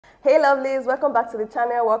Hey lovelies, welcome back to the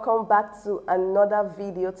channel. Welcome back to another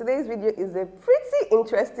video. Today's video is a pretty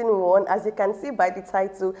interesting one. As you can see by the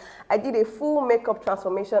title, I did a full makeup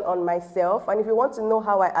transformation on myself, and if you want to know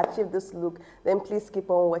how I achieved this look, then please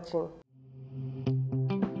keep on watching.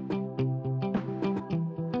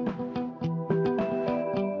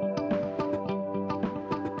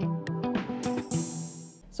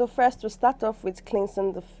 So first, to start off with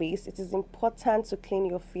cleansing the face, it is important to clean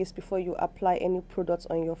your face before you apply any product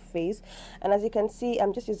on your face. And as you can see,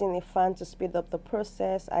 I'm just using a fan to speed up the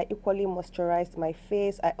process. I equally moisturized my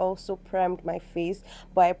face. I also primed my face,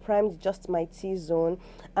 but I primed just my T-zone.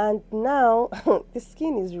 And now the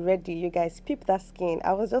skin is ready, you guys. Peep that skin.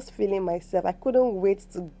 I was just feeling myself. I couldn't wait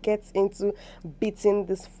to get into beating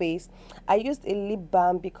this face. I used a lip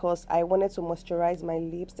balm because I wanted to moisturize my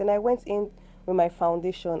lips. Then I went in with my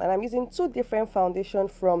foundation, and I'm using two different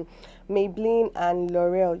foundations from Maybelline and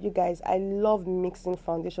Loreal. You guys, I love mixing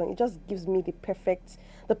foundation. It just gives me the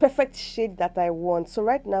perfect shade that I want. So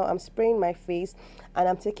right now I'm spraying my face and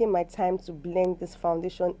I'm taking my time to blend this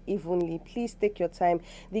foundation evenly. Please take your time.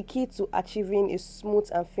 The key to achieving a smooth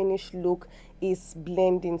and finished look is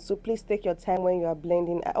blending, so please take your time when you are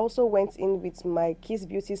blending. I also went in with my Kiss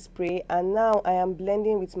Beauty spray, and now I am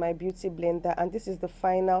blending with my beauty blender, and this is the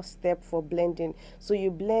final step for blending. So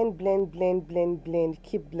you blend, blend, blend, blend, blend,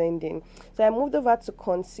 keep blending. So I moved over to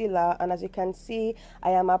concealer, and as you can see,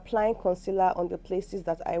 I am applying concealer on the places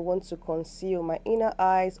that I want to conceal: my inner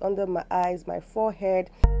eyes, under my eyes, my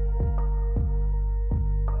forehead.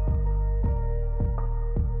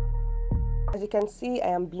 As you can see, I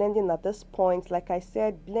am blending at this point. Like I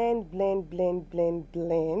said, blend, blend, blend, blend,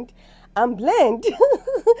 blend, and blend.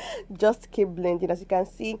 Just keep blending. As you can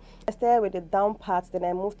see, I started with the down part, then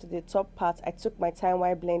I moved to the top part. I took my time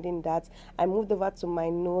while blending that. I moved over to my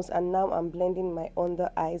nose, and now I'm blending my under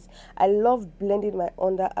eyes. I love blending my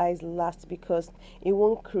under eyes last because it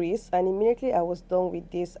won't crease. And immediately I was done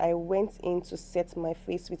with this, I went in to set my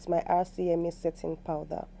face with my RCMA setting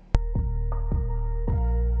powder.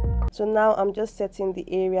 So now I'm just setting the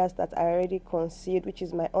areas that I already concealed, which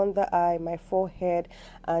is my under eye, my forehead,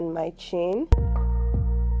 and my chin.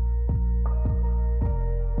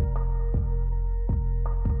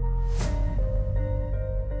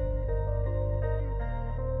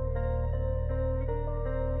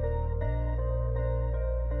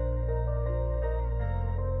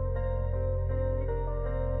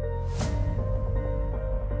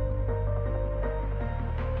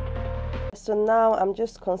 So now I'm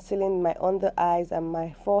just concealing my under eyes and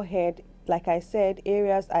my forehead. Like I said,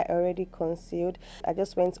 areas I already concealed. I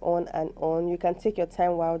just went on and on. You can take your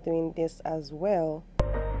time while doing this as well.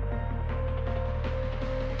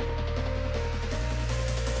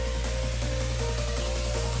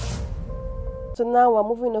 So now we're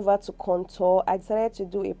moving over to contour. I decided to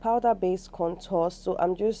do a powder-based contour, so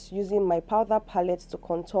I'm just using my powder palette to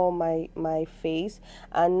contour my face.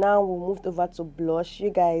 And now we moved over to blush. You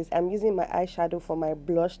guys, I'm using my eyeshadow for my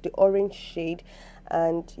blush, the orange shade,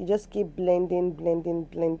 and you just keep blending, blending,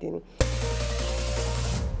 blending.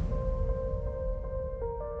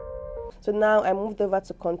 So now I moved over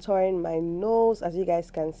to contouring my nose. As you guys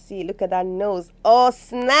can see, look at that nose, all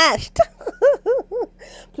snatched.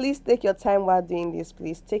 Please take your time while doing this.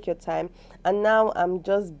 Please take your time. And now I'm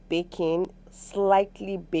just baking,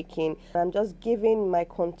 slightly baking. I'm just giving my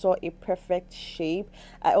contour a perfect shape.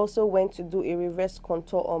 I also went to do a reverse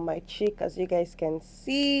contour on my cheek, as you guys can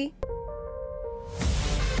see.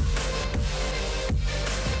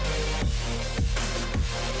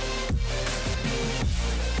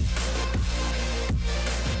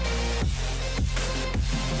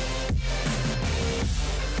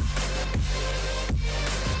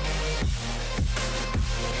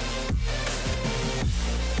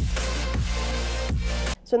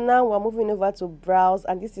 So now we're moving over to brows,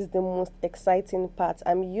 and this is the most exciting part.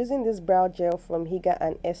 I'm using this brow gel from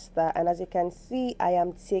Hegia Esther, and as you can see, I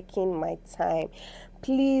am taking my time.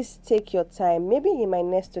 Please take your time. Maybe in my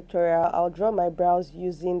next tutorial, I'll draw my brows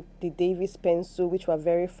using the Davis pencil, which we're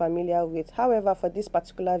very familiar with. However, for this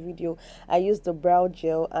particular video, I used the brow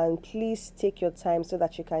gel, and please take your time so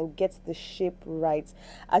that you can get the shape right.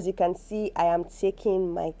 As you can see, I am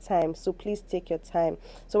taking my time, so please take your time.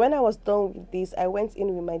 So when I was done with this, I went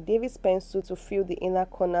in with my Davis pencil to fill the inner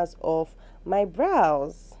corners of my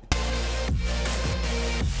brows.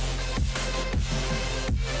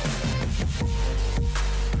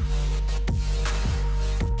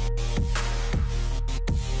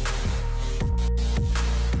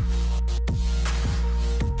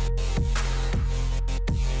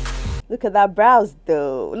 Look at that brows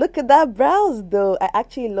though. Look at that brows though. I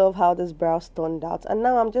actually love how this brows turned out. And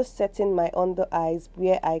now I'm just setting my under eyes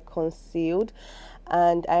where I concealed,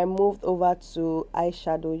 and I moved over to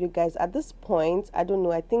eyeshadow. You guys, at this point, I don't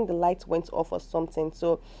know, I think the light went off or something,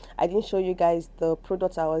 so I didn't show you guys the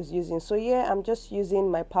product I was using. So yeah, I'm just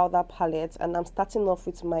using my powder palette, and I'm starting off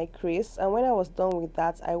with my crease. And when I was done with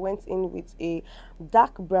that, I went in with a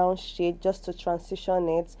dark brown shade just to transition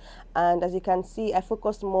it. And as you can see, I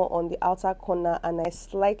focused more on the outer corner and I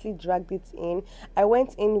slightly dragged it in. I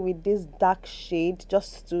went in with this dark shade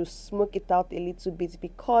just to smoke it out a little bit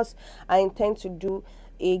because I intend to do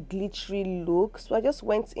a glittery look. So I just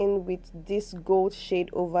went in with this gold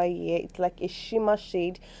shade over here. It's like a shimmer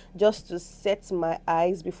shade just to set my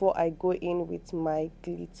eyes before I go in with my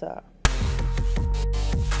glitter.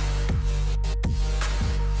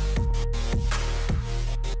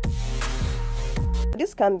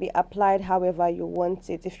 This can be applied however you want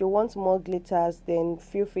it. If you want more glitters, then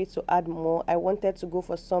feel free to add more. I wanted to go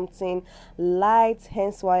for something light,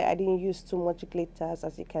 hence why I didn't use too much glitters,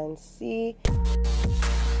 as you can see.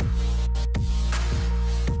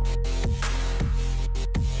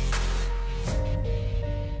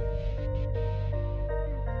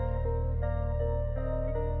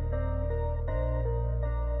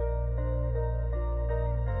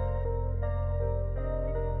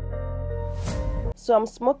 So I'm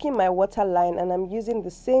smoking my waterline and I'm using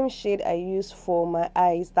the same shade I use for my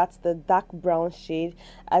eyes. That's the dark brown shade.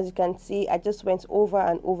 As you can see, I just went over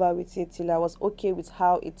and over with it till I was okay with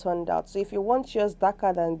how it turned out. So if you want yours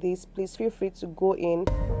darker than this, please feel free to go in.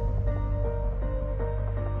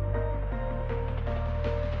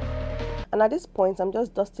 And at this point, I'm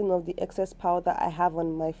just dusting off the excess powder I have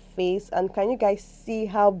on my face. And can you guys see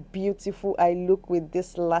how beautiful I look with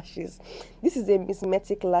these lashes? This is a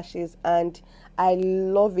Micellar lashes and I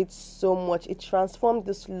love it so much. It transformed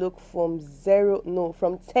this look from 10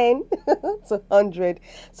 to 100.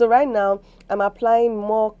 So right now, I'm applying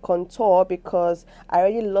more contour because I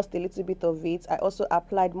already lost a little bit of it. I also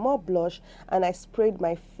applied more blush and I sprayed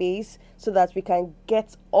my face so that we can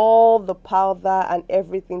get all the powder and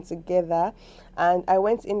everything together. And I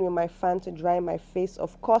went in with my fan to dry my face.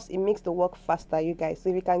 Of course, it makes the work faster, you guys. So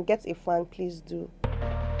if you can get a fan, please do.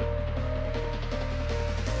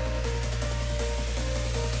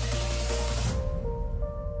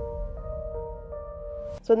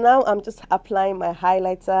 So now I'm just applying my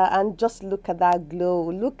highlighter and just look at that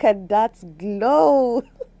glow. Look at that glow.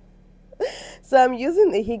 So I'm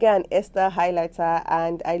using the Hegia Esther highlighter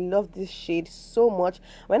and I love this shade so much.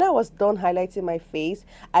 When I was done highlighting my face,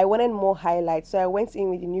 I wanted more highlight. So I went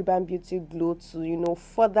in with the Nuban Beauty Glow to, you know,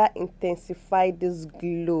 further intensify this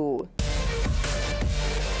glow.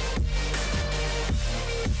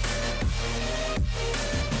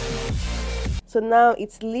 So now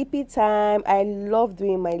it's lippy time. I love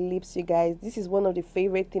doing my lips, you guys. This is one of the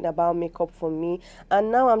favorite thing about makeup for me. And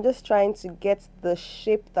now I'm just trying to get the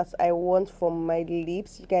shape that I want for my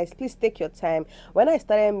lips. You guys, please take your time. When I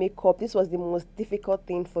started makeup, this was the most difficult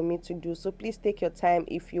thing for me to do. So please take your time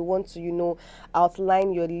if you want to, you know,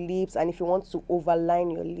 outline your lips, and if you want to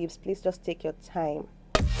overline your lips, please just take your time.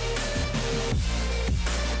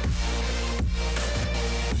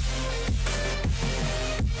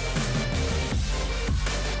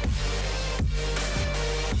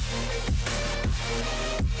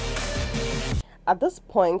 At this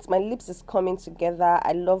point, my lips is coming together.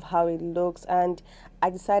 I love how it looks, and I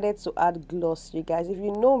decided to add gloss. You guys, if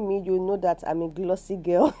you know me, you know that I'm a glossy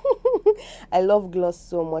girl. I love gloss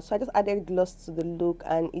so much, so I just added gloss to the look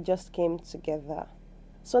and it just came together.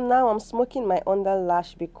 So now I'm smoking my under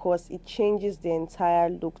lash because it changes the entire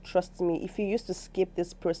look. Trust me, if you used to skip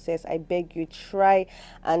this process, I beg you, try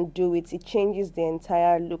and do it. It changes the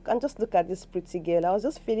entire look. And just look at this pretty girl. I was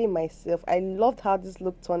just feeling myself. I loved how this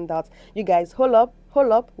look turned out. You guys, hold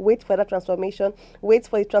up, wait for that transformation. Wait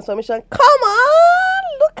for the transformation. Come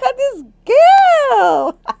on, look at this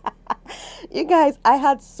girl. You guys, I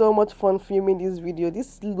had so much fun filming this video.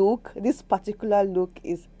 This particular look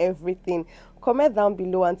is everything. Comment down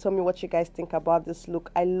below and tell me what you guys think about this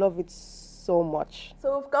look. I love it so much.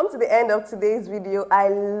 So we've come to the end of today's video. I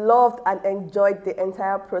loved and enjoyed the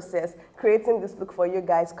entire process creating this look for you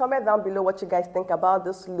guys. Comment down below what you guys think about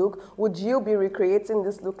this look. Would you be recreating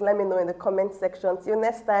this look? Let me know in the comment section. Till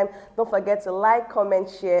next time, don't forget to like,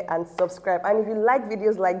 comment, share, and subscribe. And if you like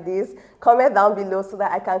videos like this, comment down below so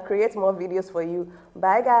that I can create more videos for you.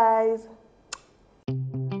 Bye guys.